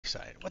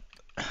side. What?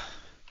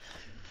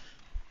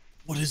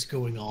 What is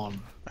going on?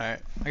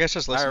 Alright, I guess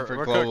just listen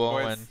for global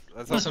and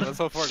let's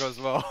hope it goes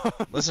well.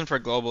 listen for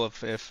global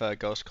if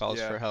Ghost calls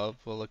Yeah. for help.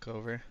 We'll look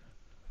over.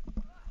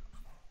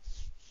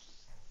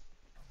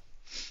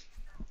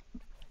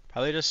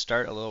 Probably just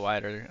start a little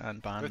wider on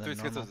Bond There are than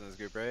 3 normal. schizzos in this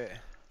group, right?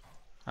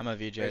 I'm a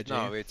vgig.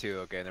 No, we 2.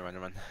 Okay, never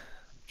mind.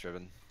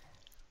 Driven.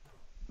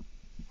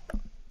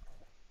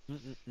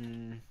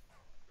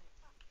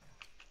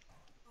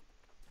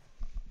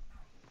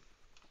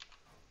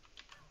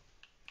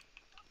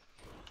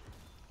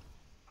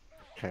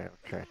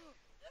 Okay.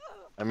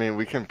 I mean,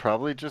 we can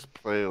probably just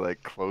play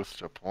like close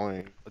to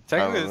point. Well,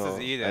 technically, this know.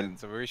 is Eden,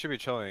 so we should be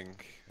chilling.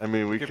 I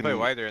mean, we can can play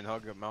wider and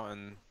hug a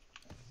mountain.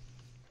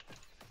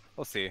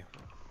 We'll see.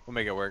 We'll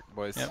make it work,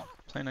 boys. Yep,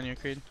 playing on your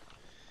creed.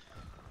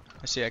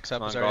 I see X up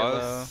Come is on, already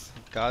Gauze.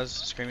 low. Gauze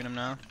screaming him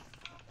now.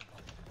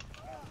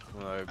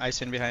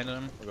 Ice in behind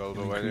him. We'll go a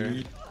little wider.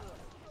 Creed.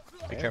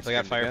 Be careful, I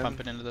got fire again.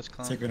 pumping into this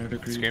clump. Sacred Under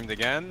Creed. Screamed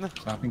again.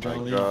 Clapping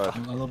Jolly. God.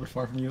 I'm a little bit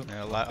far from you.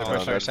 Yeah, a lot. Oh, Oh,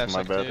 fire that's steps my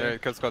like bad. too. Yeah,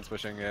 Code Squad's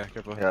pushing, yeah,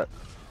 careful. Yeah.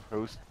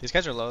 Host. These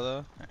guys are low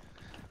though.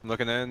 I'm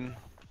looking in.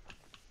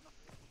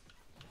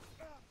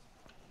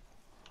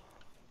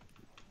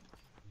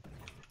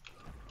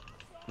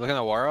 Looking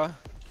at Wara.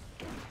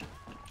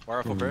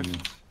 Wara full burst.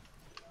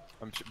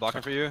 I'm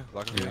blocking for you.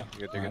 Blocking for you.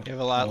 You're good, you're good. You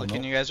have a lot Oh,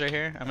 looking no. you guys right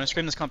here. I'm gonna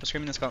scream this clump,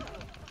 screaming this clump.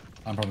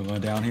 I'm probably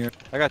going down here.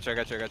 I got you, I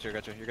got you, I got you, I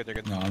got you. You're good, you're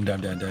good. No, I'm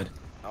dead.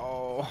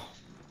 Oh.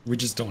 We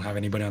just don't have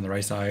anybody on the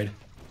right side.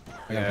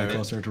 I gotta Yeah, play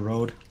closer to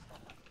road.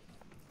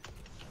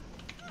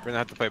 We're gonna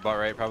have to play bot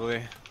right,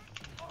 probably.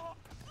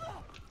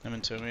 I'm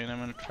into me and I'm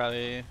gonna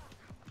probably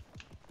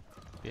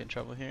be in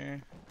trouble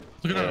here.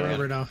 Look at Yeah. that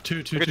right now. Two.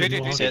 Look at JJ,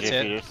 long. See it, see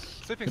it.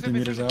 Sleeping, 50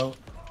 meters sleeping. out.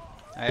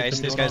 I ice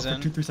these guys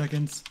in. 2-3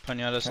 seconds.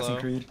 Pinata's Casting low.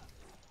 Creed.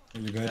 Are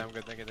you good? Yeah, I'm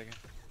good, thank you, thank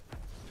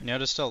you.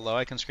 Pinata's still low.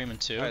 I can scream in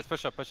two. Alright,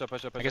 push up, push up,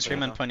 push up. I can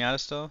scream in Pinata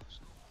still.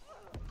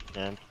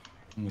 And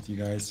I'm with you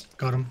guys.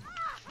 Got him.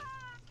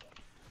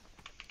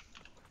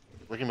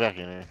 looking back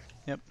in here.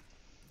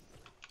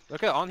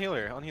 Look at on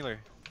healer. Never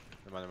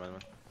mind, never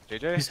mind.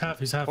 JJ? He's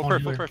half Full on perf,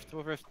 healer.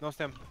 full perf, no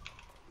stem.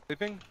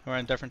 Sleeping? We're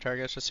on different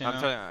targets, just so you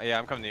know. Yeah,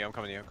 I'm coming to you, I'm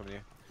coming to you, I'm coming to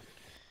you.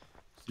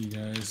 See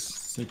you guys.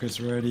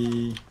 Sacred's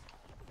ready.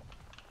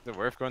 Is it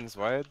worth going this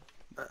wide?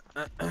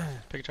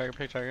 Pick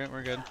a target.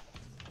 We're good.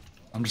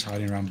 I'm just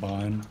hiding around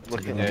Bond.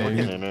 Looking Yeah,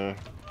 in here.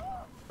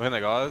 Looking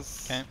like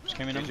Oz. Okay,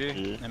 screaming him.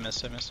 GG. I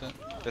missed it.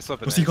 Just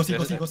slip it Go see.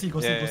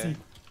 Yeah, yeah.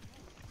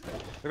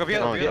 Look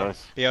up, Oh, Beato.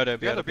 yes.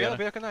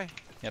 Beodo.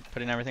 Yep,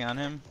 putting everything on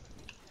him.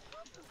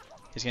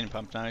 He's getting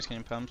pumped now.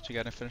 You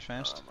gotta finish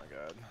fast. Oh my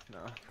god, no.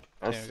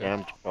 That's There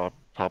we go. Sam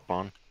top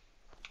on.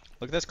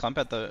 Look at this clump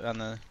on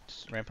the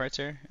ramparts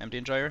here. Empty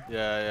enjoyer.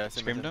 Yeah,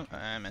 Screamed him.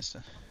 I missed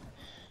it.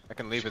 I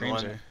can leave in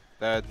Screams one. her.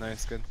 Dead,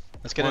 nice, good.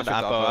 Let's get One into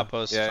shoot Oppo. Oppo.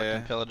 Oppo's Yeah, fucking yeah.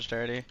 pillaged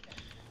already.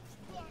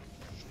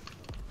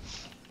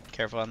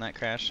 Careful on that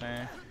crash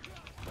there.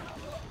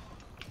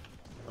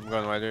 I'm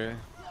going wider.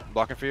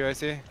 Blocking for you, I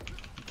see.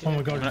 Oh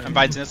my god. I'm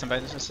biting this.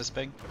 This is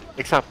big.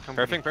 Except.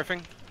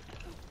 Perfing.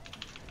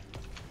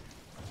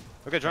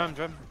 Okay, drum.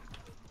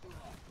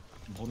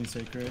 I'm holding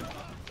Sacred.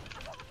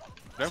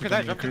 Drum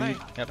Second can Creed.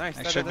 die. Yep, Nice.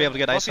 I dead, should dead, be able to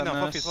get dead. ice Fluffy on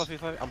now, this. Fluffy.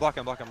 I'm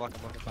blocking.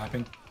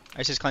 Clapping.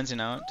 Ice is cleansing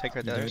out. Take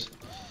her the You others.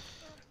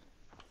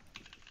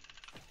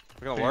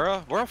 We're going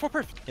Wara. Wara full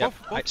perf. Yep,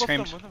 Both I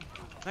screamed. of them.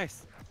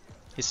 Nice.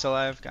 He's still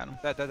alive. Got him.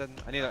 Dead.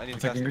 I need I'm to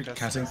taking cast.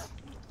 casting.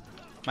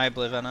 My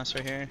Obliv on us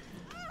right here.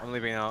 I'm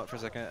leaving out for a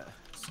second.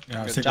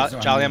 Yeah, Good. Sacred's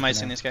on Jolly me am for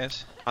icing now. these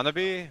guys.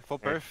 Hanabi, full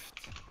perf.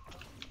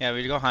 Yeah,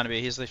 we go Hanabi.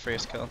 He's the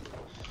first kill.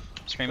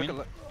 Screaming.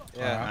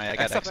 Yeah. Alright, I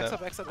got X X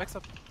up.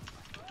 up.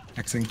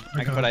 Xing.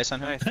 I can put ice on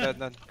him. Nice,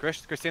 dead.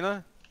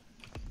 Christina?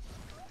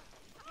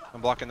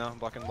 I'm blocking now, I'm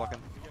blocking.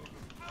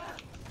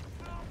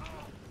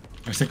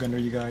 I'm sick under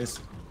you guys.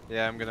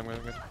 Yeah, I'm good.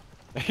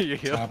 You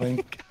heal?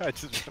 Clapping. I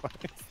just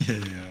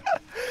realized.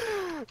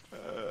 Yeah.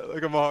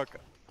 Look at Mohawk.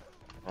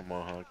 I'm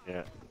Mohawk, yeah.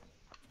 I'm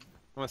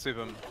gonna sweep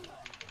him.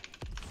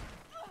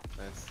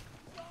 Nice.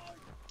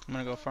 I'm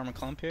gonna go farm a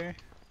clump here.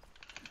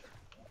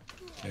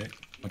 Okay.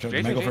 Watch out. JJ.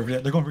 They might go for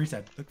they're going for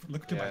reset.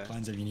 Look to my Yeah.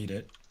 plans if you need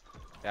it.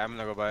 Yeah, I'm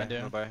gonna go by. I do.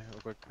 Real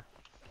quick.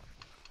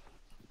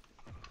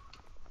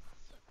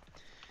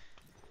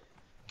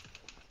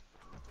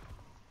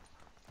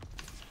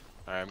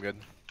 Alright, I'm good.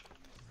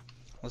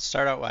 Let's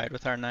start out wide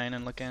with our 9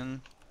 and look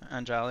in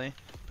on Jolly.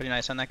 Pretty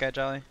nice on that guy,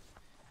 Jolly.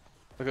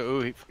 Look at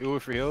Ooh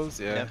for heals?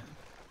 Yeah. Yep.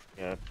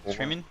 Yeah.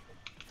 Screaming.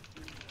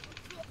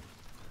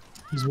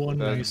 He's one.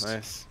 Dead, Nice.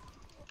 nice.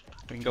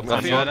 We can go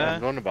Fluffy I'm Pinata.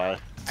 going to buy.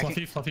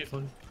 Fluffy.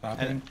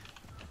 Clapping.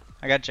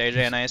 I got JJ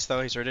and ice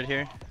though. He's rooted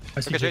here. I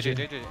see Look at JJ.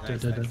 JJ.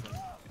 Nice, Dead. nice.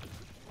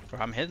 Bro,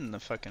 I'm hitting the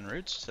fucking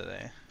roots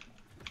today.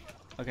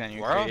 Looking at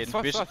you, Wara? Creed.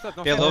 Stop, Be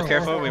don't a little stop.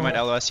 careful. We might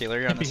LOS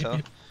healer on this hill.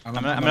 I'm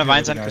gonna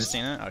vines on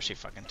Christina. Oh, she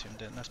fucking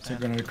tuned in. That's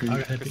Sacred bad. under Creed.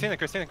 Okay.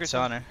 Christina.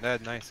 Still on her.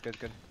 Dead, nice, good.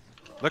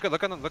 Look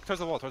towards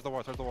the wall.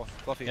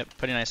 Fluffy. Yep,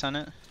 putting ice on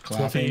it.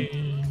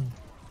 Clapping.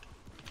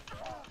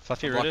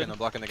 Fluffy I'm rooted.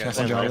 blocking the guy.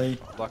 Casting Jolly.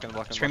 Blocking.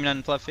 Screaming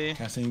on Fluffy.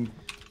 Casting.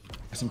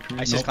 Casting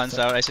Creed. Icy's Nope, cleansed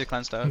out. Icy's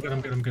cleansed I'm out. good,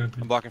 I'm good, I'm good.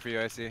 I'm blocking for you,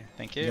 I see.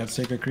 Thank You you. got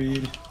Sacred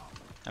Creed.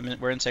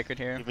 We're in sacred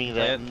here. Give me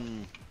Play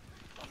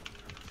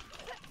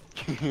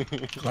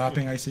that.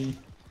 Clapping, I see.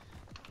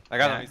 I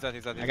got Yeah. him, he's dead,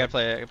 he's dead. I gotta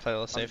play a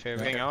little safe here.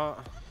 Hang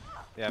out.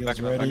 Yeah, Heals back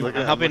him up, ready. back him up.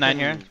 I'm helping 9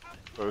 here.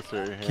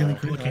 Closer, Healing yeah.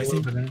 Creed, I Okay, see.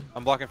 over there.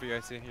 I'm blocking for you, I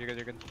see. You're good,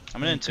 you're good.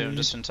 I'm gonna entomb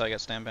just until I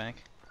get stand back.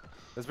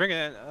 Let's bring it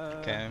in.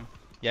 Okay.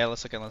 Yeah,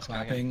 let's look at let's go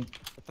again. Clapping.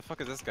 What the fuck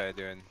is this guy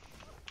doing?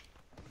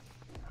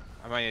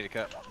 I might need to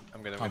cut.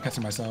 I'm good, I'm I'm good.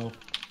 catching myself.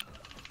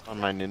 On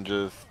my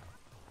ninjas.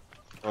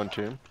 On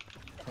tomb.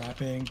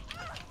 Clapping.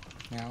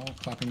 Now.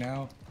 Clapping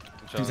now. I'm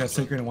Creed chilling, has I'm chilling.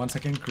 Sacred in 1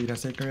 second. Creed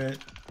has Sacred.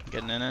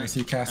 Getting in I it.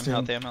 see I'm casting.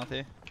 healthy. I'm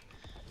healthy.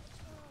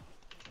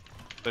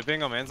 They're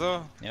being on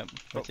Manzo? Yep.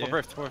 Full With you.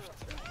 rift, full rift.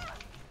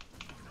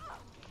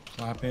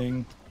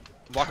 Clapping.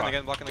 Blocking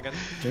again, blocking again.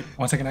 Okay,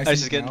 1 second, I see.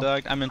 Ice is getting now.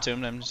 dogged. I'm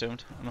entombed. I'm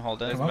entombed. I'm gonna hold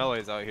There's it. Come up.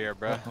 melees out here,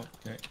 bruh. Oh,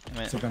 okay.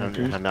 Wait, Sacred on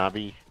Creed.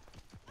 Hanabi.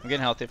 I'm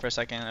getting healthy for a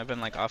second. I've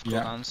been like off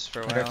Yeah. cooldowns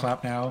for a I got while.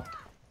 clap now.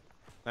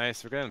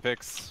 Nice, we're getting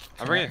picks.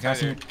 I'm bringing it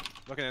Casting. tighter.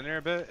 Looking in there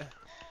a bit.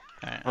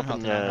 Alright, I'm Up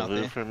in healthy. I'm blue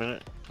healthy. for a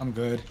minute. I'm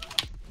good.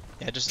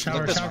 Yeah, just Shower,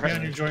 look this shower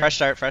behind you, Joy. fresh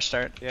start. Fresh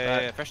start.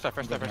 Yeah, fresh start,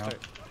 fresh I'm start, good fresh now.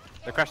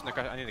 start. They're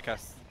crashing, I need to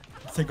cast.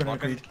 Sacred on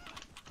Walking. Creed.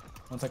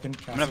 1 second.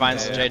 I'm gonna vine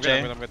casting.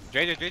 JJ. I'm good.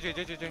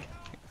 JJ.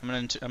 I'm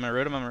gonna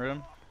root him. I'm gonna root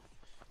him.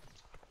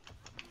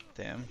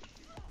 Damn.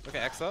 Look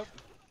at X up.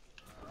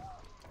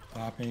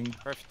 Clapping.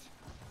 Perfect.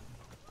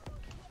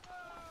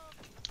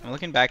 I'm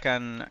looking back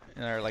on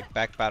our like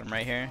back bottom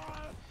right here.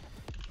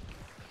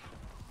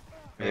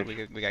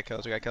 Good. We got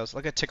kills. We got kills.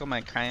 Look at tickle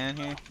my Cayenne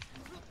here.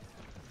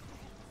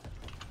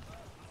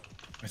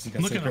 I see I'm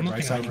got looking- Sacred I'm right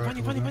looking side.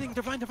 at it.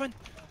 They're fine.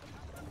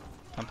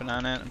 Pumping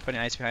on it. I'm putting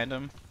ice behind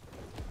him.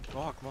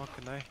 Mohawk,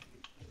 can I?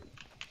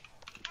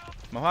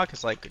 Mohawk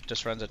is like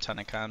just runs a ton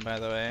of con by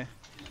the way.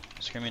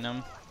 Screaming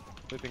him.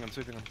 Sweeping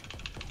him.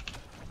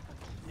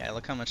 Yeah,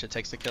 look how much it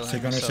takes to kill him.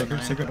 Sacred on It's so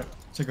Sacred. annoying.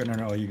 Sacred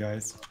on all you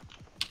guys.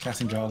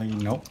 Casting Jolly.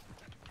 Nope.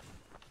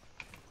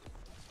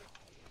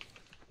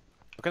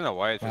 Looking at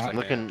white for a Wow.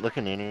 second.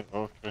 Looking in it.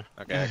 Okay.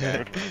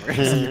 Okay. I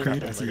see you,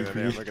 Creed. I see you, I'm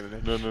Creed. looking at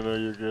it. No,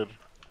 you're good.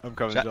 I'm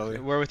coming, Jolly.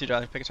 We're with you,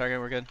 Jolly. Pick a target.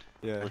 We're good.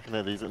 Yeah. Looking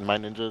at these in my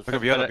ninjas. Look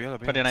at Viola.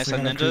 Put in ice on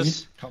Sacred on Creed.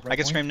 ninjas. Top I right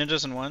can point. scream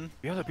ninjas in one.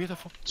 Viola,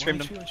 beautiful.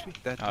 Screamed him.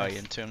 Dead. Oh, you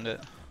entombed it.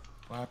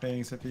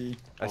 Clapping, Sippy.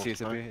 I see Oh, it,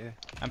 Sippy, yeah.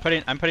 I'm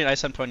putting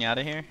ice on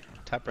Ponyata here.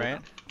 Top right.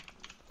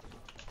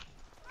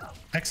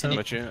 Excellent.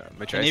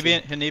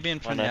 Hanibi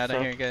and One Ponyata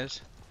extra. here,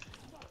 guys.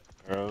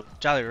 Arrows.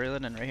 Jolly,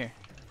 reeling in right here.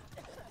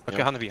 Okay,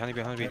 Yeah. Honeybee. Full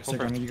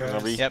Sacred on first. you guys.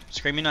 Hanabi. Yep,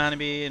 screaming on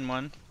Hanibi in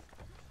one.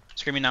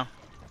 Screaming now.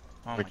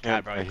 Oh my god,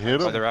 can't- bro. I you're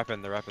hit Oh, him. they're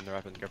rapping.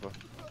 Careful.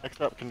 Next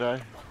up can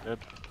die. Dead.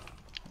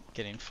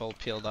 Getting full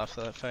peeled off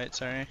of that fight,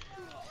 sorry.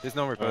 There's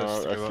no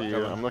repose. I see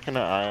you. I'm looking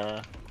at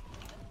Aya.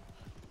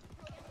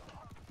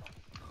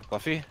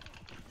 Fluffy.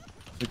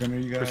 Sacred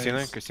on you guys.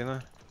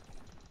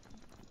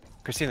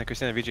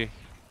 Christina, VG.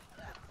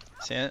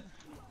 See it?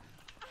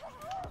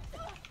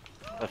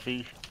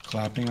 Fluffy.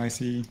 Clapping, I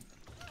see.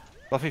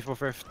 Fluffy full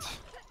rift.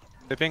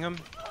 Whipping him.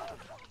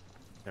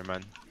 Never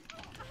mind.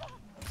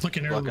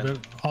 Looking here a little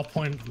bit. I'll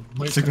point.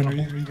 Wait, Sacred on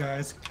you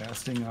guys.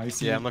 Casting, I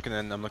see. Yeah, I'm looking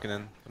in. Look at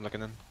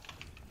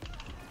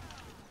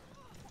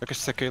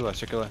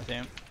Shakila.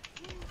 Damn.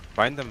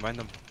 Bind them.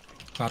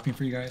 Clapping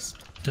for you guys.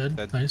 Dead.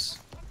 Dead. Nice.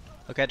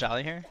 Look at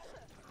Jolly here.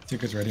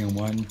 Sacred's ready on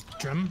 1.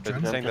 Drum. They're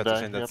Yeah. saying Could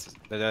that's, die,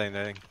 they're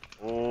dying.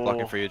 Oh.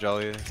 Blocking for you,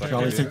 Jolly.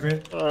 Jolly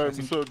Sacred. Oh, I'm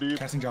so deep.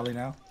 Casting Jolly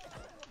now.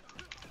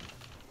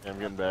 Yeah, I'm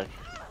getting back.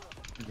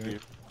 Good.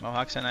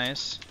 Mohawks and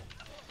ice.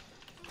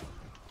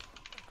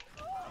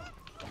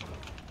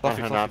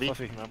 Fluffy.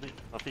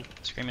 Hanabi.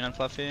 Screaming on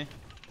Fluffy.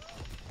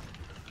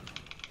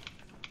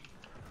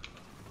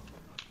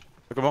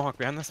 Look at Mohawk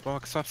behind us.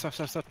 Mohawk, stop.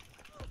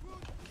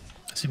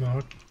 I see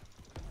Mohawk.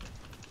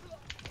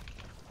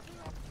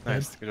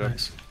 Nice, Dead. good job.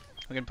 Nice.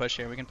 We can push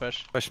here, we can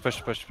push. Push, yeah.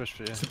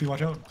 Sippy,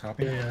 watch out.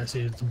 Clapping. Yeah, I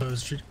see. It's a bow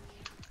street.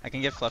 I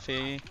can get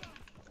Fluffy.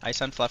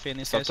 Ice on Fluffy in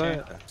these Stop guys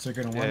here. that.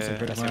 Sacred on Yeah, 1.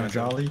 Sacred I see on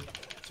myself. Jolly.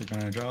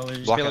 Sacred on Jolly.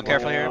 Be a little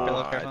careful here, be a little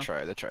I careful.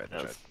 tried.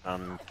 Yes.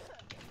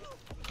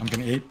 I'm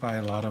getting 8 by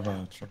a lot of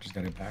structures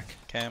got it back.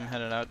 Okay, I'm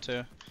headed out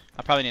too.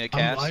 I'll probably need a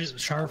I cast.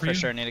 shower for For you.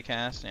 sure need a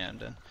cast. Yeah, I'm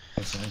done.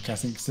 So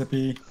casting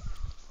Sippy.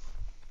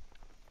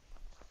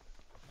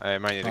 I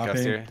might need a cast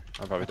Clapping. here.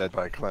 I'm probably dead.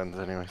 By cleanse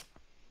anyway.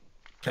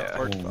 Yeah.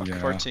 Oh, yeah.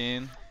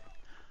 14.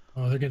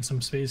 Oh, they're getting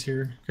some space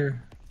here.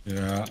 Here.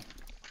 Yeah.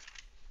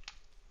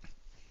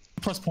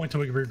 Plus point till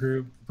we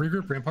regroup.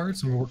 Regroup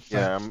ramparts and work.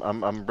 Yeah,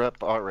 I'm rep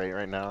outright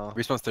right now.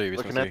 Respawn's 3.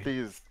 Looking at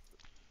these.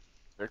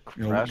 They're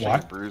You know crashing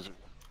what? bruisers.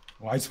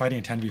 Well, he's fighting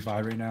a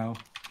 10v5 right now.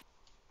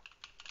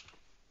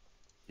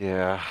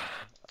 Yeah.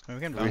 We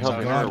can We bounce help out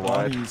him here. out.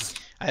 wide. bodies.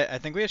 I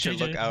think we should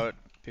look JJ. out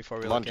before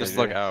we Lunge look Just in.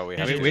 look out. We Yeah,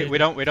 have yeah,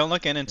 We don't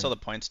look in until the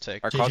points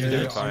tick. Our cards are JJ,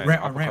 doing fine.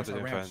 ramp- Our ramps, cards are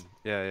doing ramps. fine.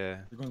 Yeah.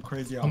 You're going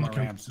crazy I'm on the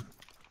looking. ramps.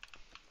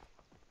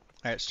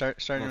 Alright, starting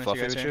with you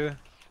Fluffy guys with here. you.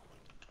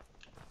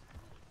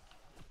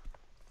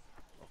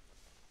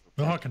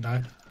 Mohawk can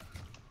die.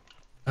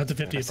 At the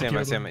 50. I see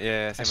him.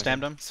 Yeah, I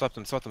stammed him. Swept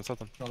him.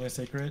 Jolly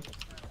Sacred.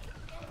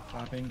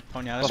 Clapping.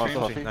 Ponyata Come on, scream.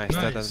 Fluffy. Nice,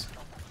 dead, dead. Nice.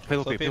 Play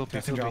low P, Flippy. play low P,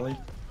 Casting play low Jolly. P.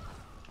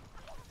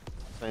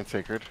 Saint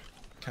Sacred.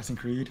 Casting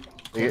Creed.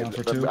 They, Cooldown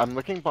for 2. I'm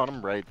looking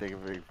bottom right. They've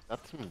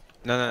got some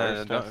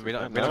No, Fire we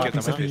don't stuff. get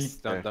them Clapping with these.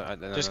 Sippy.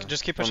 No.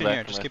 Just keep Come pushing back,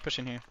 here. come Just back. keep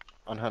pushing here.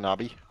 on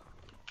Hanabi.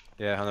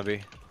 Yeah,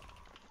 Hanabi.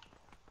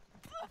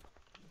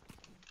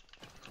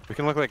 We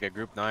can look like a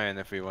group 9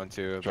 if we want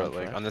to, but Jump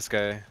like flash. on this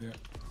guy.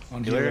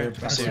 On Healer. healer.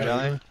 I see your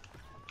Jolly. Jolly.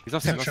 He's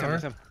not Sam, Yeah, no Sam, no sure.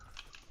 Sam.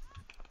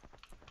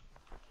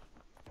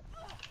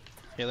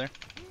 Healer.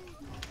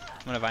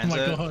 I'm gonna Oh vines my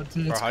it. god,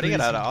 dude, Bro, it's how do you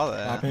get out of crazy. all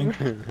that?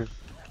 Clapping.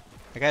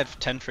 Like I had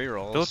 10 free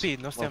rolls. Philippi,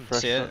 no Sam.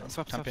 fresh See it? start.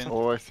 Stop. Champion.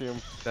 Oh, I see him.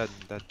 Dead.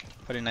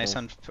 Putting nice Oh.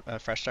 on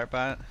fresh start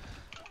bot.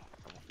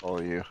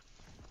 Follow you.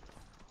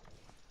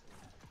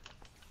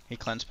 He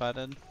cleanse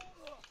potted.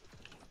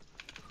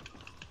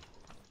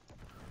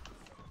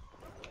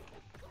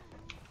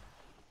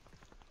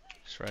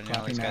 Just running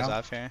all these Clapping guys now.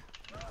 off here.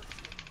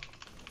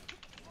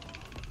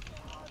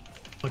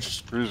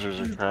 Which Cruisers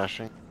are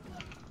crashing.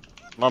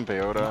 I'm on I'm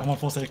Peyoda. on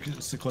full state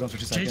cooldown for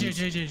 2 seconds.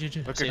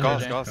 JJ. Look See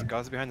at it, Gauss, JJ.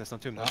 Gauss behind us. No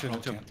tomb, no tomb, no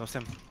tomb, no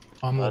Sam.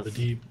 I'm a little bit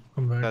deep.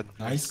 Come back. Dead.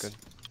 Nice. Good.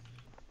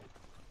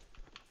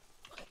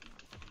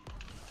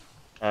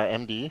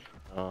 MD.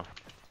 Oh.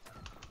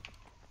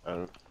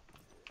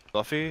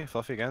 Fluffy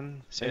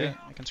again. See maybe? it?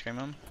 I can scream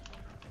him.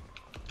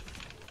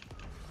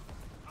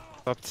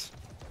 Stopped.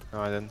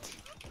 No, I didn't.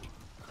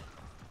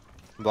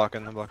 I'm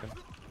blocking.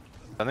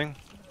 Stunning.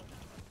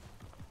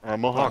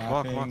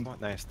 Mohawk.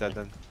 Walk. Nice,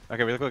 dead.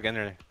 Okay, we go in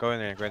there. Go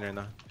in there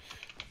now.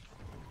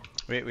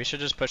 We should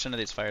just push into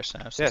these fire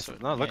snaps. Yes, That's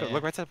what- no, look yeah,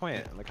 right side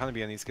point. Like,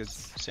 Hanabi on these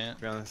kids, See it?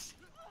 to be honest.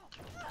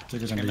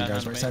 Triggers under Came you down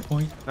guys. on Right me. side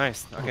point.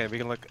 Nice. Okay, we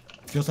can look.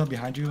 Field sub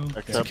behind you.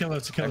 Except- It's a killer.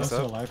 It's a killer. Next Next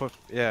to up.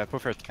 alive.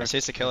 Put first. I see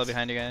Sakilla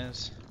behind you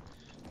guys.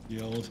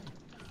 Yield.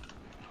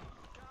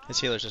 His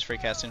healer's just free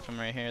casting from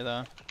right here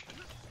though.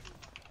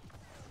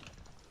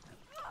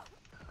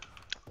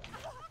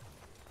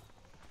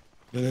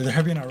 They're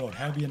heavy in our road.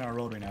 Heavy in our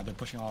road right now. They're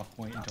pushing off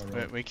point into our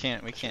road. We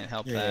can't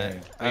help Yeah, that. yeah,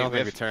 yeah. I don't think we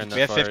have, turn that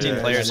we have far. 15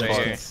 Yeah, players yeah, right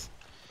yeah. here. Just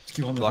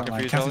keep holding the Blocking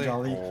front for line. you, Casting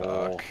Jolly?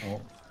 Jolly. Fuck.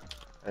 Oh,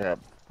 Yeah.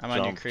 I'm on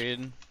you, Jumped. Creed.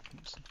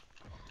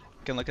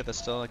 You can look at this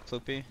still, like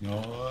Floopy.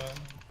 no.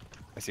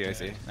 I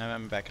see.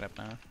 I'm backing up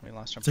now. We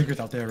lost our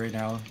Secret's out there right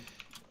now.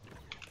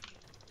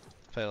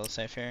 play a little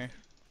safe here.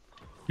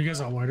 You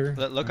guys out wider.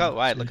 Look out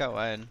wide, look out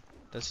wide.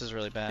 This is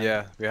really bad.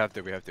 Yeah, we have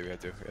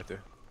to.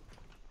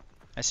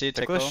 I see a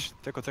tickle.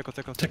 Tickle.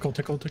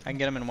 Tickle. I can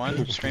get him in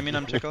one. Screaming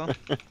him tickle.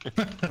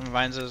 And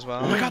vines as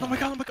well. Oh my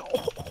god.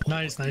 Oh.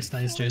 Nice.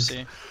 Dude.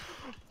 Juicy.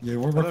 Yeah,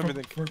 we're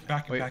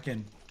back Wait.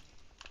 in.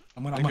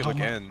 I'm I gonna think we help. look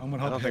I'm in. gonna I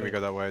help. don't think we hit go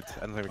it. that wide.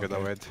 I don't think we go that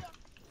Okay. wide.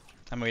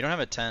 I mean, we don't have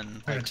a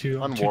 10. I got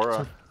two. On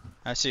Wara.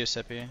 I see you,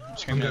 Sippy.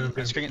 I'm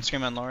good.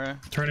 screaming on Laura.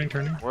 Turning.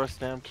 Wara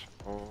stamped.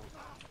 Oh.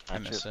 I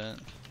missed it.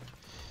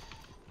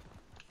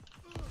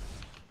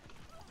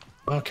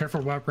 Oh,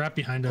 careful. Wrap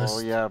behind us. Oh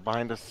yeah,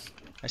 behind us.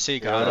 I see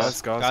you, Yeah,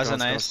 Gauze. Gauze are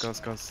nice.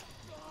 Gauze.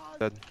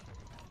 Dead.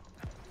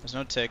 There's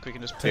no tick. We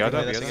can just Yeah, play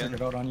yeah, this yeah. again.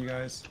 Secret out on you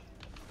guys.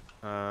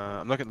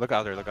 I'm looking. Look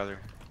out there.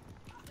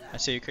 I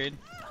see you, Creed.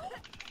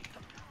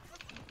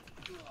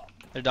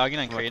 They're dogging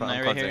on Creed and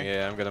I right here.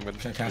 Yeah, I'm good.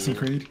 Casting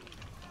Creed.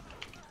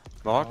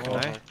 Mohawk, Oh.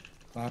 nice.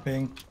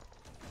 Clapping.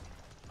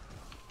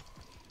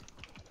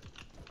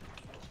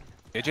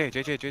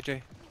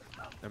 JJ.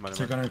 Never mind.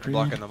 Take on our I'm Creed.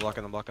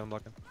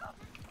 blocking.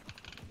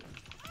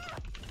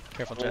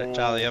 Careful,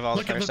 Jolly. You have all the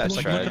Look fire at stats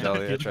look tried, at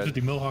Jolly, I the tried.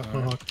 the Mohawk.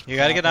 You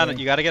gotta get out.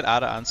 You gotta get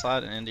out of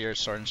onslaught and into your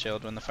sword and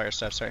shield when the fire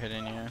steps start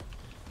hitting you.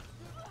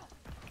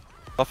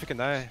 Fluffy can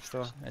die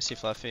still. I see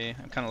Fluffy.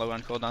 I'm kind of low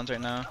on cooldowns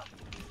right now.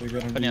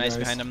 Secret under Putting you ice guys.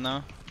 behind him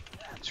though.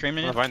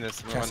 Screaming. I'm gonna find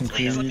this. Casting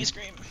Please let me Creed.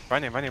 scream.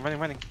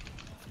 Running.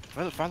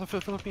 Follow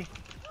Philippi.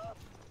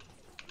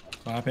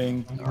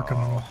 Clapping. I'm working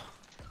on it.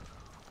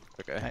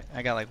 Okay.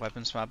 I got like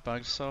weapon swap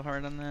bugs so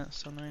hard on that.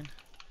 So annoying.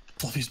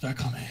 Fluffy's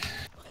back on me.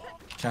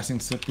 Casting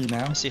Sippy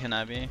now. I see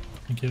Hanabi.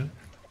 Thank you.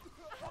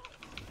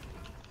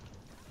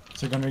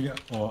 Secret under you.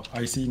 Oh,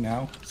 Icy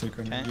now.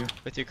 Secret under Okay. you.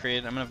 With you,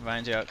 Creed. I'm gonna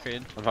vines you out,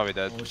 Creed. I'm probably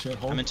dead. Oh shit,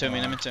 hold. I'm into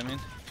me. I'm into me.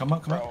 Come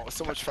on.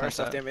 So much fire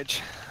stuff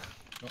damage.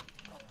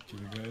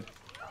 You're good.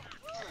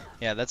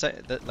 Yeah,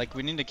 like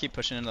we need to keep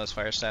pushing into those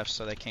fire staffs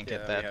so they can't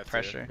get that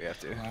pressure. We have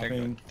to.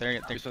 Clapping. They're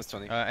This one's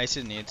 20. I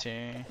see the need to.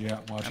 Yeah,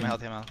 I'm watching.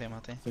 healthy.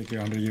 Secret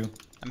under you.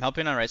 I'm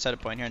helping on right side of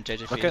point here on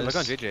JJ Look Fetus.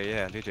 on JJ.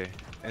 Yeah, JJ.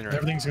 In right.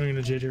 Everything's going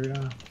into JJ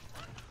right now.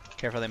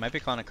 Careful, they might be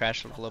calling a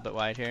crash a little bit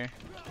wide here.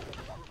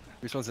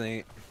 This one's an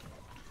 8.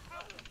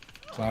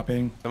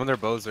 Clapping. Some of their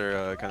bows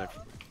are kind of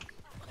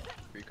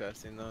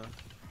recasting though.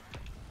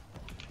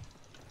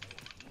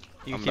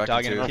 You I'm keep back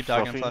dogging, into keep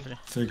dogging Fluffy. Fluffy.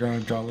 Secret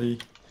under Jolly.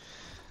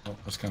 Oh,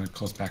 that's kind of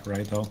close back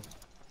right though.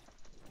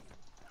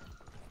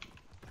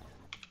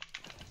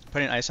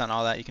 Putting ice on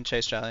all that, you can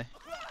chase Jolly.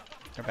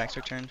 Our backs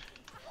are turned.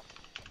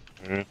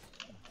 Mhm.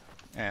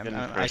 Yeah, I'm Getting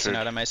icing pressured.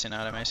 out, I'm icing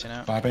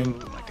out.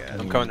 Clapping. Oh my god.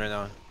 I'm coming right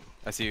now.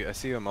 I see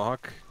you,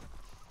 Mohawk.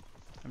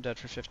 I'm dead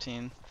for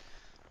 15.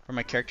 Where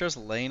my character's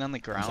laying on the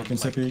ground. Second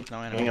Sippy. no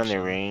Hang on their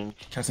animation. range.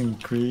 Casting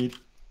Creed.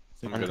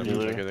 I'm Secret good.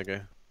 under you.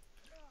 Okay.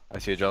 I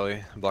see a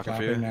Jolly. I'm blocking for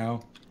Clapping you.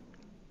 now.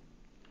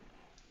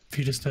 If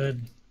you just dead.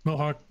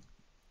 Mohawk.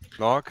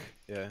 Mohawk?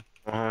 Yeah.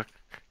 Fuck.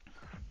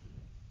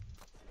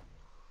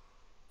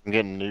 I'm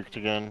getting nuked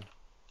again.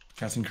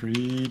 Casting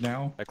Creed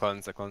now. I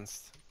cleansed.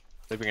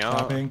 Sleeping out.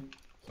 Clapping.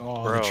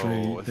 Oh,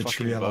 Bro, the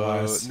tree fucking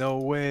LOS. boat. No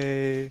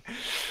way.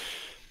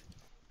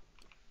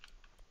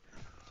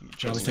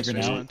 Jolly Sticker sticker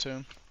now.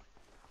 Too.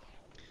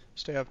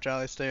 Stay up,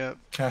 Jolly. Stay up.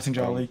 Casting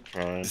Jolly.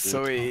 Trying, dude.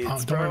 Sweet.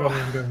 Oh, don't worry about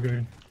it. I'm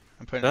good.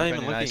 I'm putting. They're not I'm even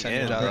putting ice looking on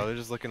you, in, Jolly. bro. They're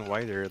just looking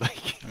wider.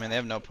 Like. I mean, they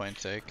have no point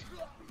take.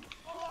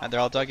 They're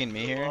all dugging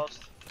me here.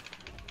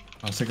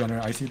 I'll stick under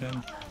icy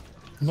then.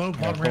 Low, I got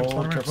bottom ramps, pole,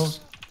 bottom careful. ramps.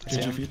 See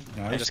GG him? feed. I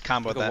Nice. just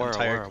comboed Look at that Wara,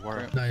 entire. Wara, Wara.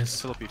 group.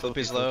 Nice.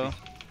 Flippy's low.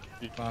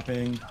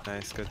 Clapping.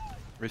 Nice, good.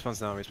 Respawn's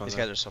now, respawn's These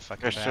now. guys are so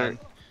fucking Yes, sir. bad.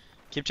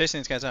 Keep chasing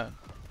these guys out.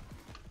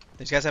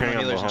 These guys have no Carrying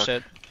on healers and Mohawk.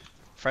 shit.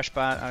 Fresh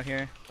bot out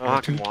here.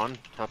 Mohawk two. and one.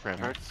 Top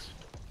ramparts.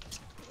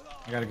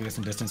 I gotta get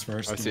some distance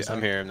first. I Give see, me a I'm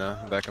sec. here now.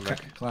 I'm back, I'm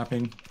back.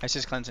 Clapping.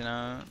 Ice cleansing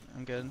out.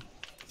 I'm good.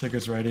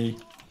 Sticker's ready.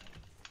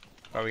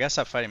 Bro, we gotta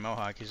stop fighting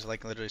Mohawk. He's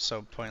like literally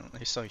so pointless.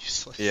 He's so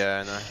useless.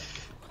 Yeah,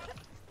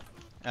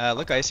 I know.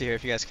 Look icy here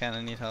if you guys can.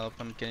 I need help.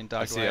 I'm getting I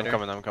dogged see, I'm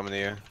wider. coming to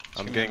you. I'm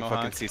Give me getting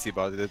Mohawk. fucking CC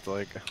bodied,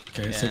 like.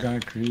 Okay, Yeah. stick on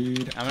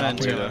Creed. I'm gonna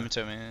Top into wave.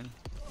 him, man.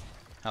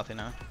 Healthy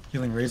now.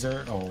 Healing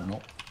Razor. Oh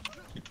no.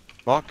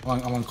 Mohawk.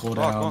 I'm on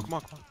cooldown.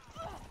 Mohawk.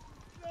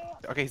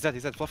 Okay, he's dead,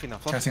 Fluffy now.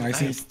 Fluffy. Casting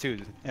icy. Nice,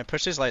 dude. Yeah,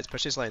 push these lights.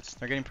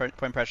 They're getting point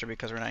pressure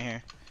because we're not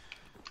here.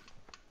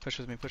 Push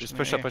with me. Just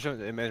with me. push up,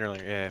 mid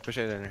earlier. Yeah, push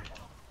it in there.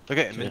 Look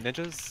at Okay.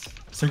 ninjas.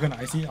 Stick on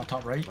icy on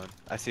top right. Come on.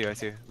 I see you.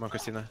 Come on,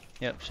 Christina.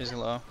 Yep, she's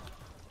low.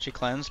 She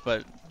cleansed,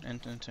 but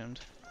entombed.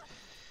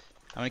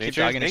 I'm gonna keep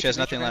Nature, dogging if she has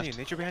nature nothing behind left.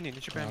 You, nature behind you.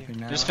 Clapping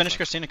now. Just finish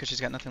Christina because she's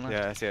got nothing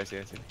left. Yeah, I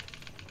see.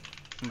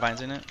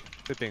 Combines in it.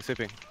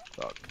 Sweeping.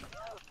 Fuck.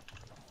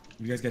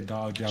 You guys get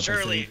dogged. Job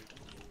Surely.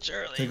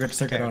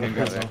 Stick it on him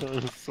Okay,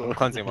 as well. I'm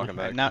cleansing, walking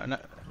back. Now,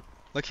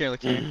 look here.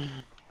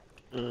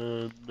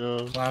 No.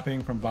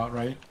 Clapping from bot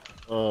right.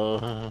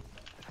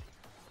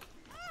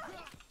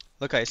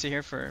 Look icy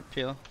here for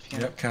peel. If you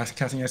can. Yep,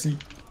 casting icy.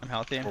 I'm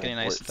healthy. I'm Oh, getting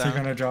boy. ice Stick on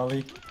down. a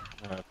Jolly.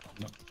 I'm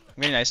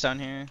getting ice down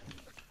here.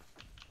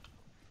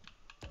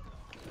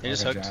 They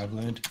just Okay, hooked.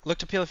 Javelin. Look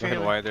to peel if you're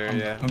Looking healing. wider, I'm,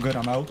 yeah. I'm good.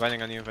 I'm out.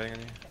 Fighting on you.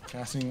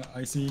 Casting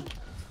icy.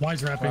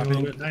 Wide's wrapping a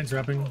little Clapping. bit. Nine's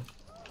wrapping.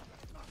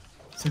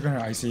 Stick on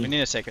icy. We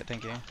need a sacred,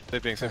 thank you.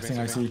 Sweeping. Casting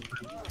icy.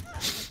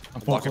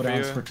 I'm full Blocking for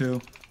cooldowns you. for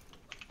 2.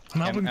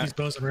 I'm helping I'm- these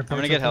bows and I'm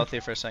gonna get healthy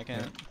for a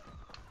second.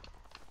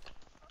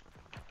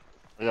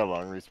 I got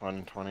long respawn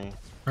in 20.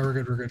 Oh, we're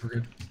good. Oh,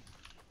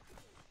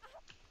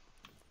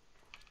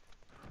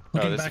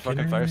 Looking this is back fucking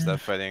in fire there.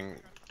 stuff fighting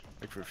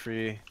like for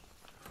free.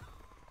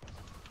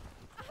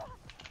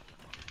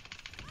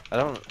 I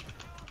don't.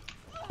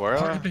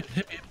 Wara?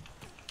 Hit me.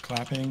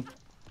 Clapping.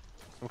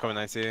 I'm coming,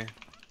 I see. I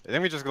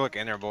think we just go look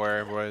inner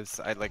boys.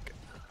 I like.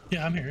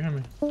 Yeah, I'm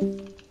here.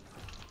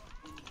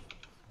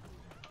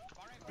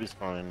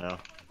 Respawning now.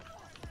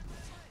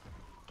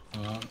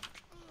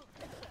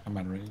 I'm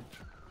at range.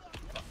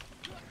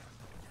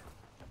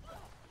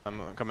 I'm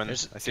coming.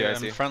 There's, I see. dude,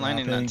 I'm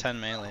frontlining Clapping. on 10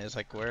 melee. It's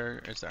like, where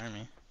is the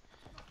army?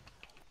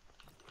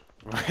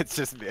 it's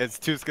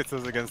two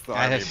schizzos against the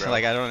I army, just, bro.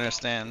 like, I don't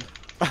understand.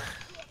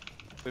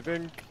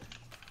 Sweeping.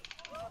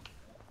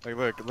 Like,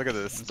 look at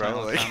this, It's bro.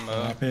 not a Like, combo.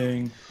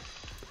 Clapping.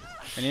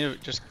 I need to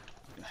just,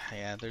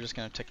 yeah, they're just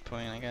gonna tick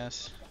point, I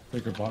guess.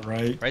 Sticker bot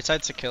right. Right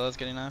side Sekilla's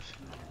good enough.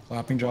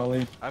 Clapping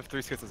Jolly. I have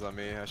 3 schizzos on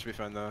me. I should be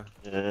fine though.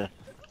 Yeah.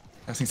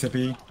 Casting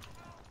Sippy.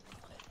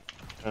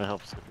 Trying to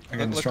help. I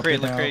got Look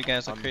Creed, disrupted now.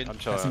 guys, look Creed. I'm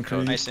chilling. Passing I'm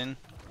chilling. Creed. Nice in.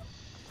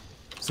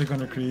 Stick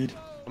under Creed.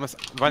 I'm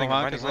running.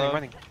 Mohawk is low. Mohawk, I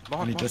need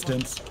Mohawk.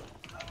 distance.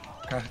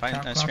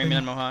 Fine, screaming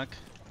in Mohawk.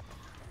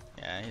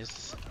 Yeah,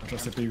 he's Watch out,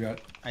 Sippy. We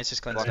got Ice is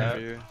cleansed Blocking out.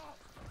 for you.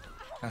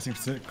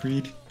 casting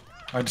Creed.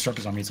 I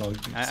disrupted on me, so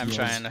I'm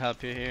trying to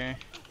help you here.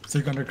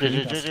 Stick under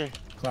Creed. JJ.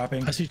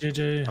 Clapping. I see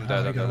JJ. I'm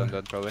dead. I'm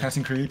dead. Probably.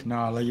 Casting Creed. No,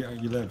 I'll let you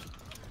live.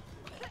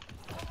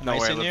 No way,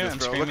 I Icing live you, this, I'm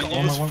bro. screaming Look at you.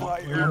 all this One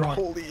fire. more.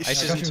 Holy Ice shit.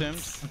 is got you.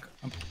 entombed.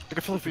 Look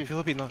at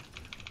Philippine. No.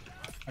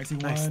 I see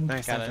Nice. one.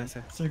 Nice. Got Nice. it.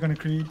 Nice. Stick under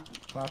Creed.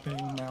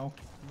 Clapping now.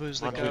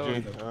 Booze What the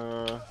did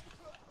go. you?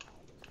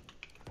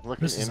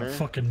 Looking This is inner. a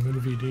fucking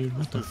movie, dude.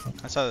 What the fuck?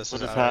 That's how this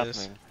What is is always.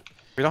 happening?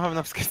 We don't have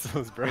enough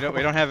schizzos, bro.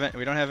 We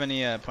don't have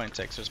any point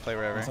ticks. Just play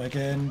wherever.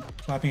 Second.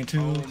 Clapping in 2.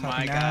 Oh clapping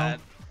my now. god.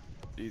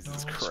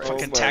 Jesus No. Christ.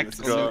 Fucking my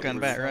tactical God. nuke on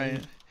bat,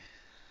 right?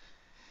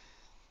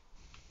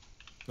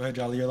 Go ahead,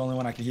 Jolly. You're the only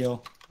one I can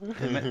heal.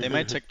 They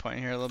might tick point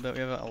here a little bit. We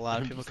have a lot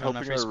of I'm people just coming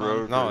off helping our respawn.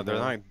 road. No, right they're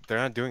now. not. They're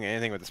not doing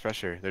anything with this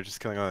pressure. They're just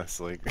killing us.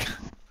 Like,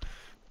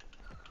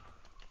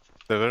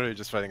 they're literally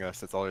just fighting us.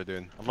 That's all they're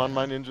doing. I'm on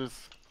my ninjas.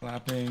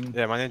 Clapping.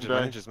 Yeah, my ninjas.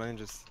 Okay. My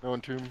ninjas. No one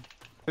tomb.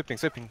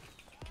 Sweeping.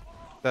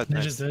 That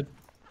Ninja's nice. dead.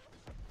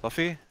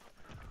 Fluffy?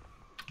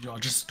 Yo,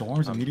 just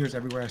storms and meteors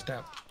everywhere I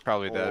step.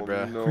 Probably dead, Oh,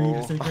 bro. no.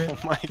 Creed, secret. Oh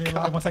my Okay,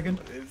 god. 1 second.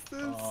 What is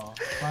this?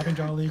 Clapping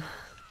Jolly.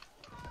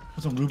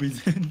 Put some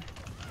rubies in.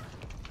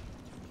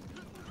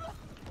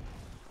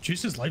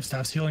 Juice's life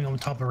staff's healing on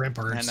top of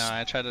ramparts. I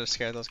know. I tried to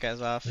scare those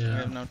guys off.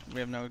 Yeah. We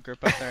have no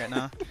group up there right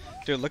now.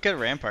 Dude, look at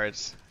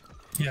ramparts.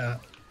 Yeah.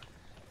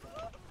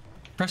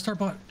 Press start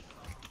bot.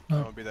 I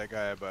won't be that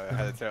guy, but I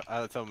had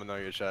to tell him to know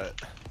your shot.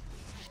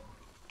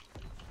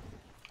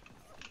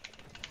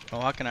 We're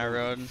walking our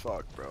road.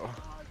 Fuck, bro.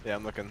 Yeah,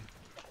 I'm looking.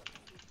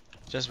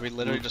 We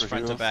literally Move just for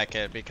front to heals. back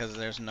it because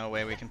there's no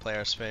way we can play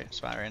our spot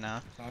right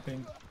now.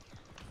 Clapping.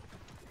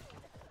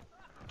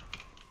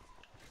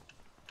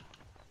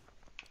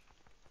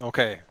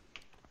 Okay.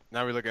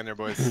 Now we look in there,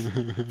 boys.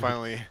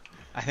 Finally.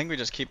 I think we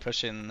just keep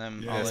pushing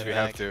them all the Yes, way we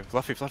back. have to.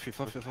 Fluffy, fluffy,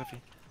 fluffy,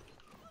 fluffy.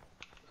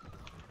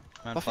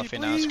 I'm on Fluffy, Fluffy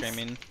now, please.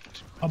 screaming.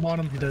 I'm on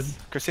him. He did.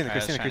 Christina,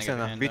 Alright, I was Christina, trying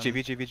to Christina. get behind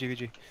VG, VG, VG,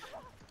 VG.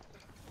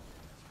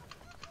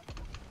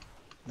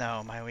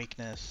 No, my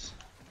weakness.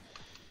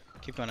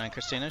 Keep going on,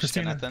 Christina.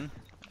 Christina. She's got nothing.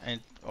 I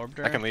orbed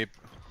her. I can leap.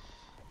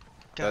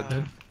 God.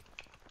 Dead.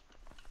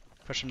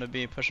 Push him to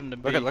B. Push him to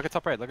B. Look at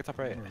top right. Look at top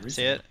right.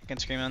 See it? I can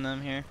scream on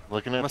them here.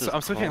 Looking at this.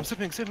 I'm sweeping. I'm close.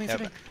 sweeping. Yep.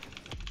 Sweeping.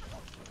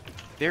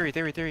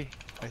 Theory.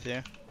 With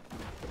you.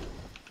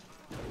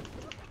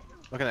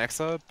 Looking at X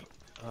up.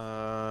 I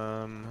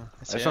I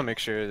just see want to it. make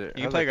sure that.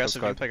 You can play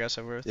aggressive. You can play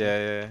aggressive. We're with you.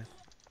 Yeah.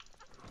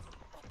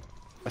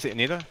 I see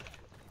Anita.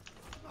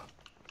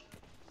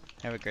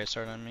 I have a great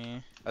start on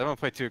me. I don't want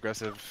to play too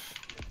aggressive.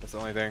 That's the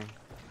only thing.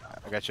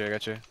 I got you.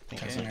 Okay.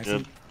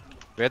 Good.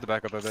 We had to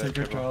back up a bit. Secret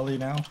Careful. Charlie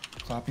now.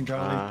 Clapping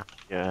Charlie.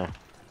 Yeah.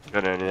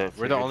 Good idea.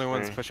 We're the only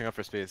ones pushing up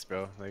for space,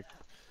 bro. Like.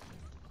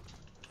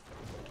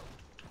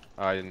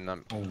 I didn't.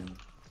 Oh.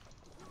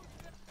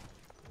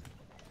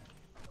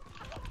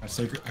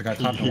 I got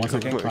clapping once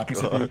again. Clapping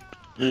CP.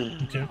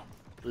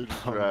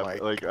 Okay.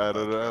 Like, I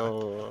don't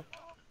know.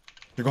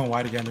 They're going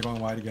wide again. They're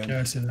going wide again. Yeah,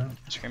 I see that.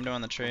 Screamed him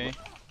on the tree.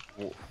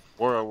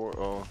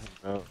 Oh,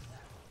 no.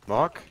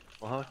 Mock.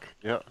 Fuck.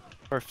 Yeah.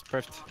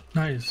 Perfect.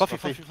 Nice.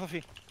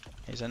 Fluffy.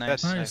 He's a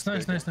nice. That's-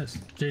 Nice.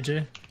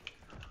 JJ.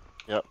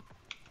 Come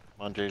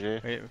on,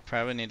 JJ. We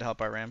probably need to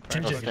help our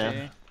rampart. Jim,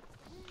 Jim.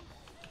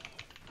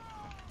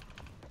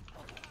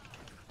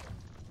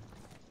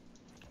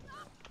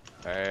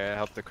 Alright,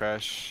 help the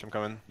crash. I'm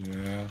coming.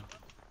 Yeah.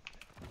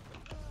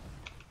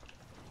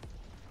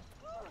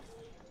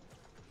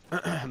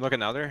 I'm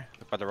looking out there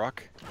by the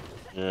rock.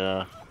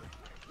 Yeah.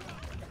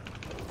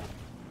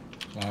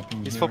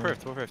 Clapping He's here. full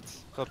perfed.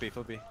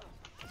 Flippy.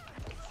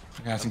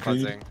 Casting I'm Creed.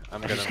 cleansing.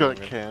 I'm I good. just I'm got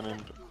good.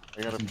 cannoned.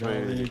 I gotta Casting play.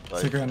 Charlie.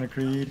 Like, Secret on the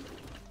Creed.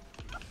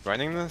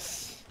 Grinding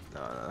this?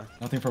 No.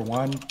 Nothing for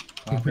one. We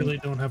Clapping. really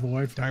don't have a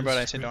wife. Don't worry about what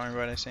I see. Don't worry about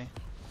what I see.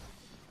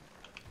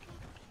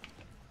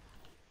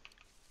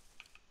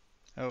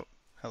 Oh,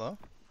 hello?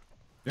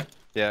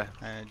 Yeah.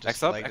 I X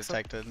just up, like X up.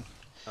 detected.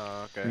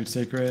 Oh, okay. Creed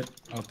Secret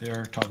out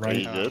there, top Are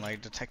you right. I good? don't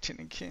like detecting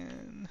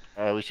again.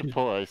 we should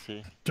pull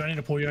icy. Do I need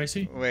to pull you,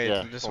 Icy? Wait,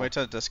 Yeah, just cool. wait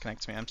till it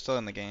disconnects me. I'm still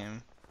in the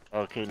game.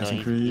 Okay, no,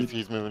 Casting Creed.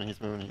 he's moving. He's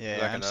moving. Yeah,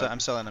 Backing up. I'm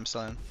still in.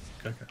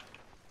 Okay.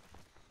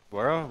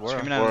 Wara?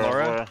 Screaming at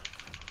Laura.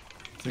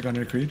 Secret on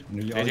the Creed. All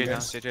you JJ now,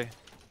 guys. JJ.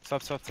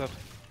 Stop.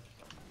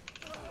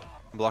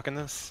 I'm blocking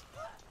this.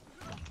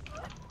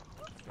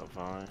 Oh,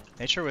 fine.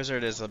 Nature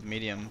Wizard is a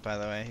medium, by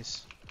the way.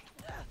 He's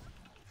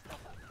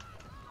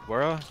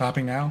Wara?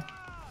 Clapping now.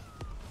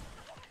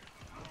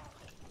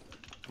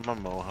 I'm a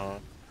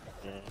Mohawk.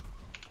 Yeah.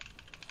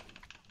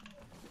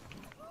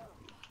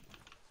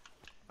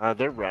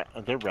 They're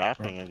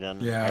rapping again.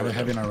 Yeah, they're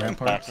having our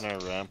ramparts. Backing our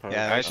ramparts.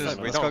 Yeah, I let's just, just-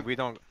 we let's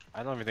don't.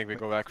 I don't even think we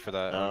go back for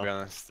that. I'll be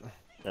honest.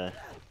 Okay.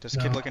 just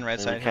keep No. looking right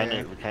And side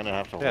here. we kind of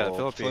have to Yeah,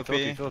 hold.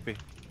 Philippi.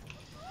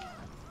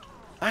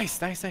 Nice.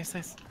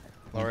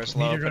 Laura's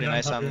Meteor low, go pretty down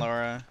nice top on here.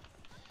 Laura.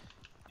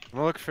 I'm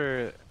gonna look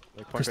for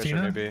like point pressure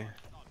Christina? maybe.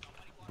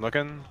 I'm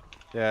looking.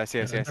 Yeah, I see.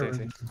 Yeah, Okay,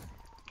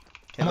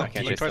 Okay, I look,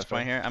 can't look chase towards stuff,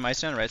 point here. I'm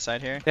icing on right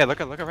side here. Yeah, look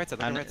at right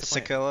side. On Look at right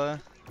side.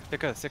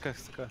 Sikilla.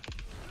 Sika.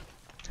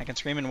 I can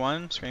scream in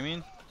one.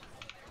 Screaming.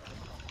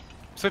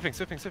 Sweeping.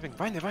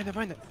 Bind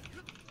it.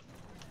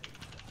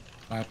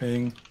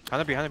 Clapping.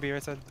 Hanabi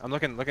right side. I'm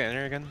looking at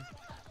inner again.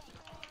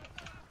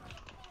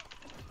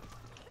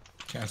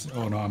 Casting.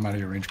 Oh no, I'm out of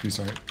your range. Creed,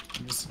 sorry.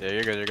 Just Yeah,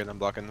 you're good. I'm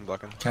blocking.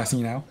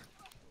 casting now.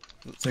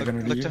 Secret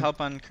under Look you. to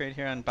help on Creed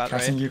here on bot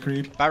Casting right. you,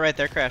 Creed. Bot right,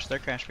 they're crash. Be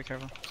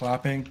careful.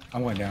 Clapping.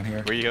 I'm going down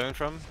here. Where you healing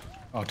from?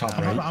 Oh, top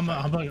I'm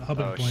right. about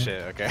Oh point.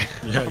 shit. Okay.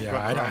 Yeah,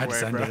 I had to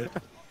send bro. it.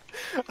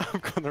 I'm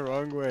going the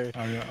wrong way.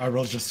 Oh, yeah, our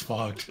road's just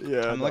fucked.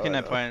 Yeah. I'm looking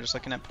at point. Just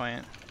looking at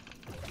point.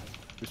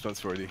 Response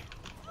 40.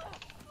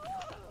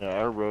 Yeah,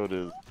 our road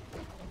is.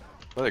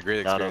 What a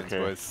great Not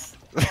experience,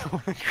 okay. boys.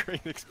 What a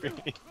great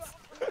experience.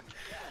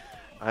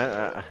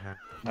 I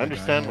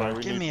understand why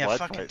we Give need me a wide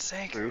fucking fight,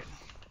 sacred.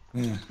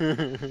 Yeah.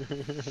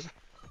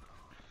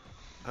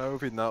 I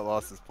hope he not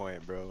lost his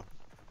point, bro.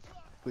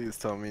 Please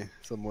tell me,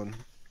 someone.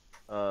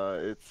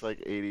 It's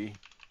like 80.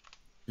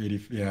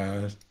 80,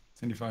 yeah,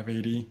 75,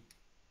 80.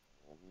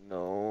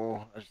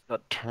 No, I just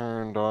got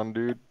turned on,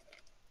 dude.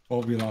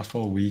 Well, we lost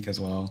for a week as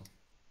well.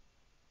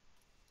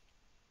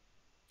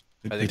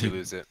 I think we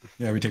lose it.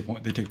 Yeah, we take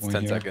one. They take It's one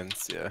 10 here.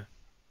 seconds, yeah.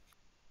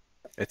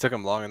 It took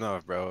them long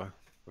enough, bro.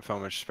 With how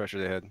much pressure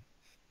they had.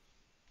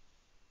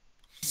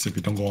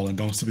 Sippy, don't go all in.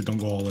 Don't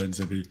go all in,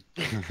 Sippy.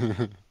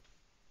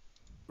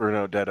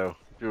 Bruno, Dedo,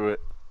 do it.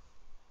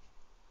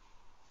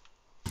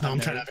 No, I'm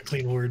trying to have a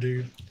clean war,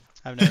 dude.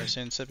 I've never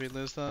seen Sippy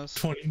lose those.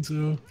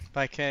 22.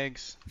 By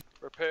kegs.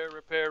 Repair.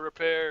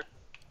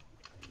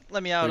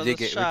 Let me out of We the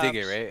dig shops.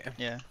 it, right?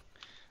 Yeah.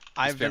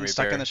 I've been been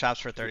stuck in repair. the shops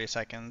for 30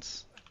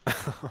 seconds.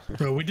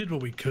 Bro, we did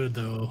what we could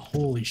though.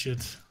 Holy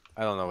shit.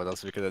 I don't know what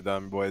else we could have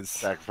done, boys.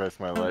 Sacrificed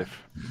my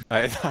life.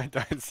 I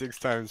died 6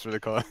 times for the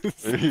cause.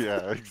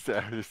 Yeah,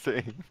 exactly.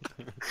 Same.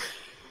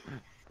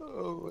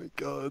 Oh my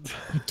god.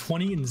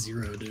 20 and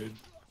 0, dude.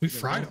 We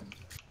fried him.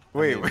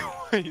 Wait.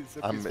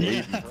 I'm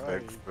Yeah.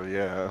 86, so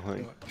yeah.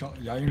 Like,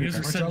 Yeah, You you guys were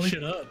need setting Charlie?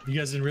 shit up. You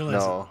guys didn't realize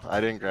no, I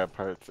didn't grab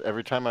parts.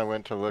 Every time I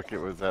went to look, it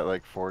was at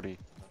like 40.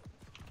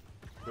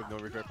 We have no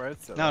repair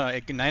parts? No,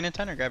 9 and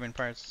 10 are grabbing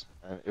parts.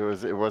 And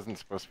it wasn't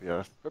supposed to be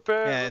us.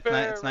 Yeah,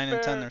 it's 9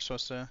 and 10 they're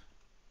supposed to.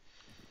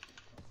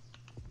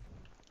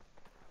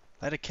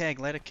 Light a keg,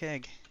 light a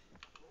keg.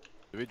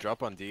 Do we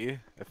drop on D,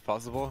 if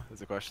possible, is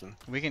the question.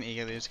 We can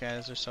eagle these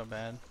guys, they're so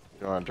bad.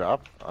 You want to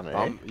drop on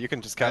A? You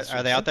can just cast.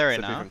 Are they out there right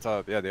Sippy now? From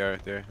top. Yeah, they are.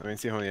 I mean,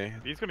 see how many.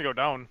 He's gonna go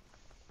down.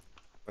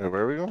 Wait,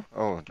 where are we going?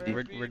 Oh, D.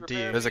 We're D.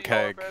 There's a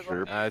keg.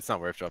 Sure. It's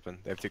not worth dropping.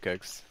 They have 2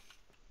 kegs.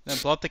 No,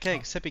 blow up the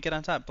keg. Sippy, get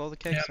on top. Blow the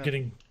keg. yeah, I'm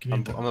getting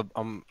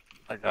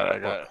I got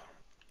it.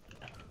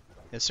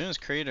 As soon as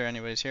Creed or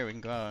anybody's here, we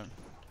can go out.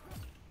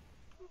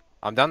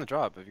 I'm down to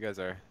drop if you guys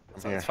are.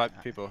 It's Yeah. 5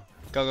 people.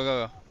 Go, go,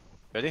 go, go.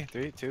 Ready?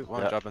 3, 2,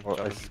 1. Yeah. Dropping. Well,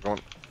 dropping. Ice is going.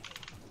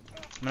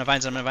 I'm gonna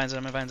vines it, I'm gonna vines it,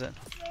 I'm gonna vines it.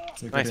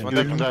 Sacred Nice, in one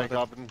Healer dead, two, one can die,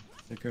 Goblin.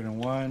 Sacred in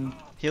one.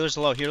 Healer's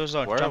low, healer's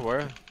low. Jump.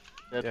 Where?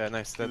 Dead. Yeah,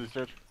 nice. Dead. Healer's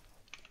dead.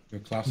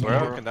 Good claps Where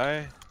on can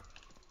die?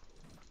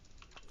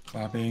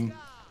 clapping.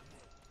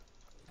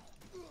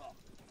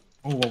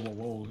 Oh,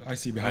 whoa. I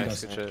see behind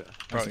Nice, us. good shit.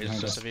 I Bro, see it's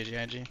behind just us. a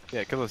VGIG.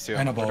 Yeah, kill those 2.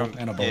 And a We're bow, com-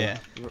 and a bow. Yeah.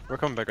 We're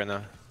coming back right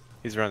now.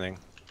 He's running.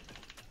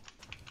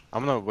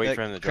 I'm gonna wait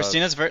for him to drop.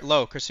 Christina's very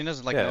low.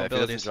 Christina's like yeah, no if he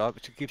doesn't abilities. drop,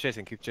 keep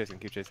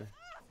chasing.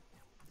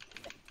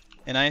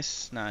 In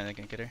ice? No, I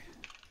didn't get her.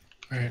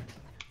 Alright.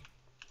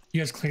 You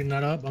guys clean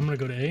that up. I'm gonna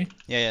go to A.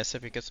 Yeah,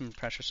 Sippy, get some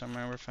pressure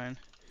somewhere, we're fine.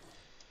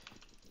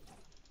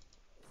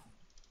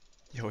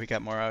 Yo, we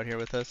got more out here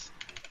with us.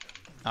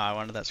 Oh, I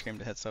wanted that scream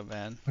to hit so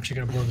bad. I'm actually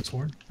gonna blow this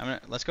horn.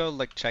 Let's go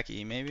like check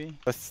E maybe.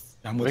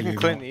 I'm We with can you,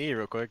 clean bro. the E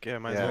real quick. Yeah,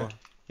 might as Yeah. well.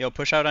 Yo,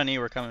 push out on E,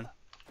 we're coming.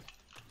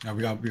 Yeah,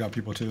 we got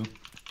people too.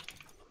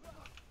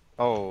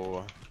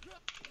 Oh,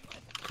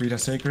 Creed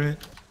has sacred.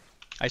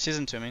 Ice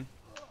isn't to me. I'm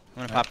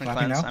gonna Alright, pop and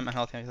clapping cleanse. now? I'm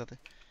healthy.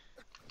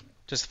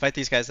 Just fight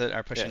these guys that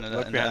are pushing yeah. into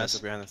Look behind us.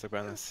 us. Look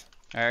behind us.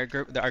 Our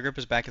group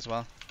is back as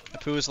well.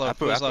 Apu is low.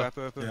 Apu, Apu is low.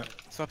 Apu. Yeah.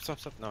 Stop.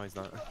 No, he's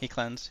not. He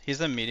cleansed. He's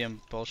the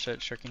medium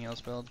bullshit shirking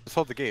heals build. Just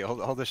hold the gate.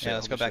 Hold this shit. Yeah,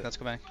 let's go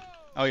back.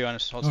 Oh, you want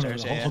to hold No,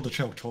 stairs? Yeah, hold the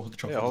choke. Hold the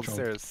choke. Yeah, hold the choke.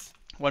 stairs.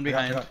 One I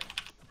got- behind.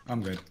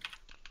 I'm good.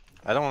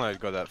 I don't want to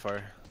go that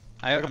far.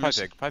 I'm Look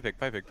at pipe pick.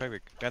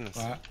 Behind us.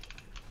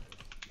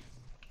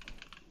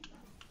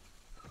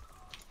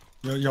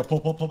 Yo, pull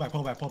back.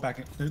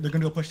 They're gonna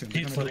do a push. They're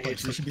gonna do a flooding push.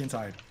 gates. They should be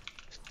inside.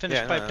 Finish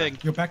Yeah, pipe no.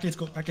 pig. Yo, back gates,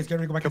 get ready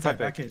to go back Go inside. pipe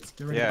Back pick. gates,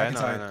 get ready to Yeah, go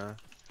I back know. inside.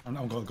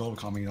 I'm global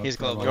calming. He's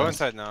global. Go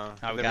inside now.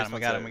 Oh, we got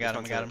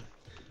him.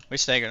 We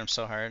staggered him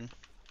so hard.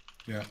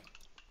 Yeah.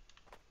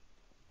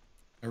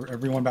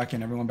 Everyone back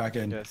in.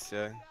 Yes,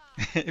 yeah.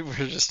 We're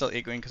just still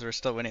egoing because we're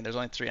still winning. There's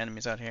only 3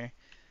 enemies out here.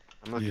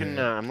 I'm looking.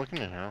 Yeah. I'm looking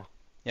at now.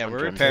 Yeah, I'm we're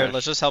trying repaired. to-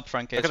 Let's just help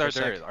front gates Look at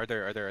for our a sec.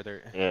 dirt. Our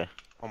dirt. Yeah.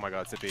 Oh my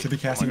god, Sippy. Should be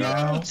casting oh my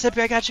now. God.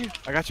 Sippy, I got you.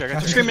 I got you.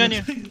 I'm screaming on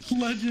you.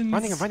 Legends.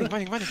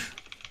 Running.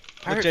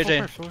 Pirate,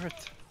 JJ. full hurt.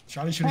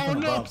 Charlie's shooting from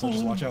above, so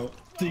just watch out.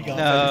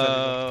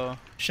 No.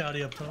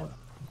 Shouty up top.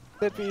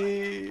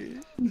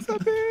 Sippy.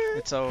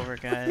 It's over,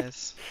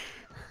 guys.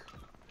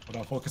 Hold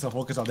on,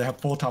 focus on. They have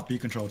full top B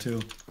control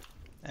too.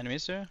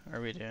 Enemies do?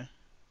 Or we do?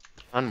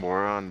 On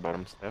more on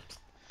bottom steps.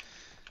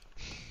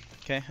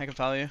 Okay, I can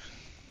follow you.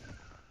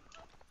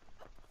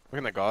 Look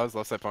at the gauze,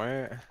 left side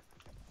point.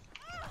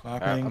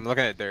 Clapping. I'm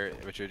looking at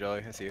dirt with you,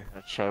 Jolly. I see you.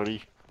 That's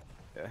shouty.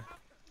 Yeah.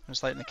 I'm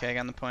just lighting the keg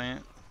on the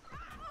point.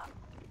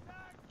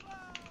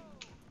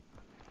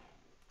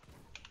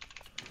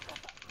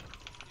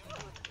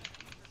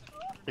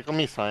 Tickle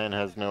Me Cyan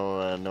has no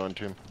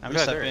entomb. I'm Yeah,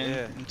 just there, stepping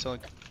yeah. until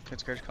Good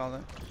Scourge called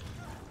it.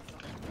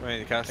 Wait,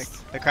 you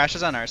cast. The crash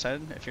is on our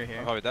side if you're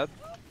here. Oh, we dead?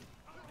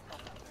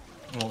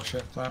 Oh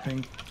shit,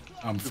 clapping.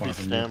 I'm Could far be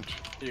from you. stamped.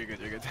 You're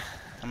good.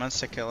 I'm on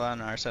Sakilla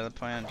on our side of the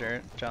point on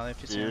dirt. Jolly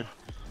if you see Yeah. him.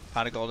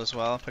 Pot of gold as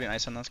well. Putting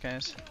ice on those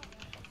guys.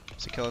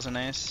 Sakilla's a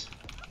nice.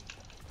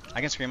 I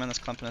can scream on this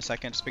clump in a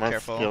second. Just be Nice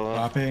careful. skill.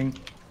 Clapping.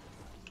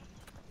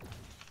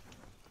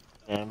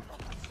 Damn.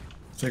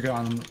 Sacred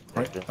on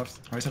right, Okay.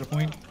 right side of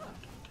point.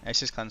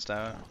 Ice is cleansed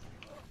out.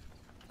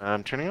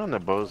 I'm turning on the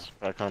bows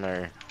back on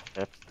our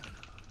steps.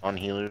 On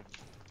healer.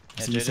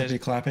 Yeah, See you simply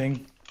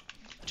clapping.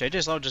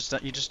 JJ's low.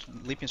 You just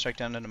leaping strike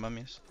down into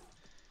mummies.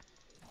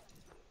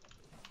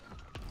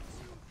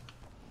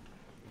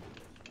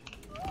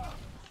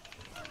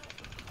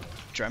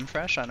 Drum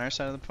fresh on our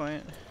side of the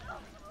point.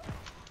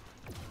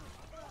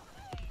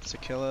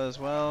 Sakilla as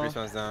well.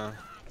 Respawn's down.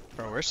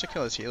 Bro, where's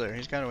Sakilla's healer?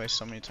 He's got away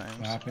so many times.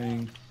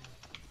 Clapping.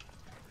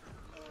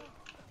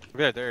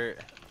 Look at dirt.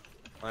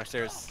 On our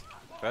stairs.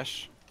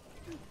 Fresh.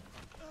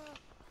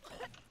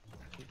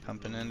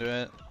 Pumping into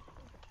it.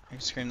 You can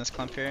scream this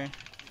clump here.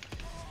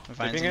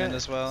 Vine's Sweeping in it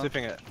as well.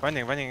 Sweeping it.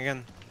 Finding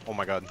again. Oh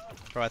my god.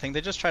 Bro, I think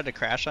they just tried to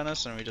crash on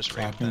us and we just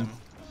raped Trapping. them.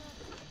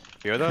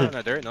 Yoda in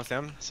the dirt, no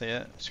Sam. See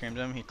it? Screamed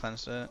him, he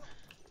cleansed it.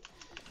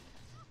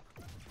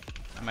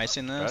 I'm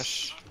icing this.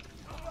 Rush.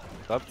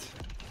 Slept.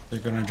 They're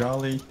gonna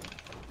jolly.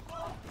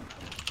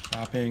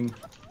 Trapping.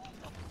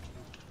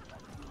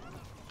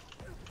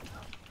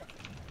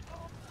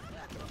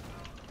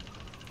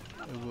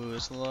 Uwu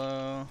is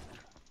low.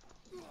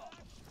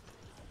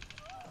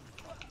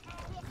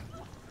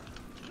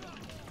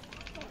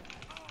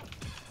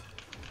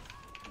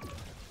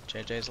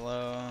 JJ's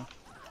low.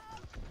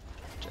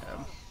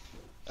 Jab.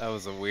 That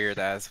was a weird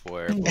ass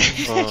flare. Oh I'm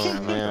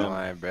not man. gonna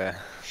lie, bruh.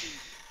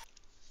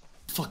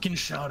 Fucking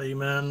shouty,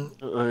 man.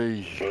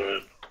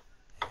 That's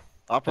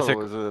Opera like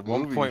was a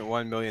movie.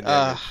 1.1 million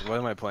damage. What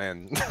am I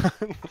playing?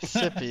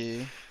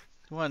 Sippy.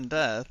 One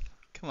death.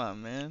 Come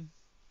on, man.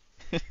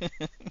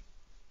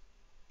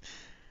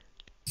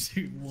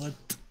 Dude, what?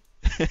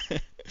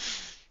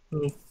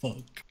 Oh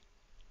fuck.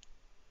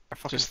 I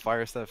fucking Just-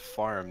 fire stuff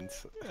farmed.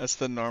 That's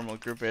the normal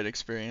group 8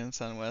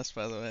 experience on West,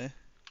 by the way.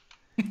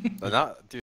 Not, dude.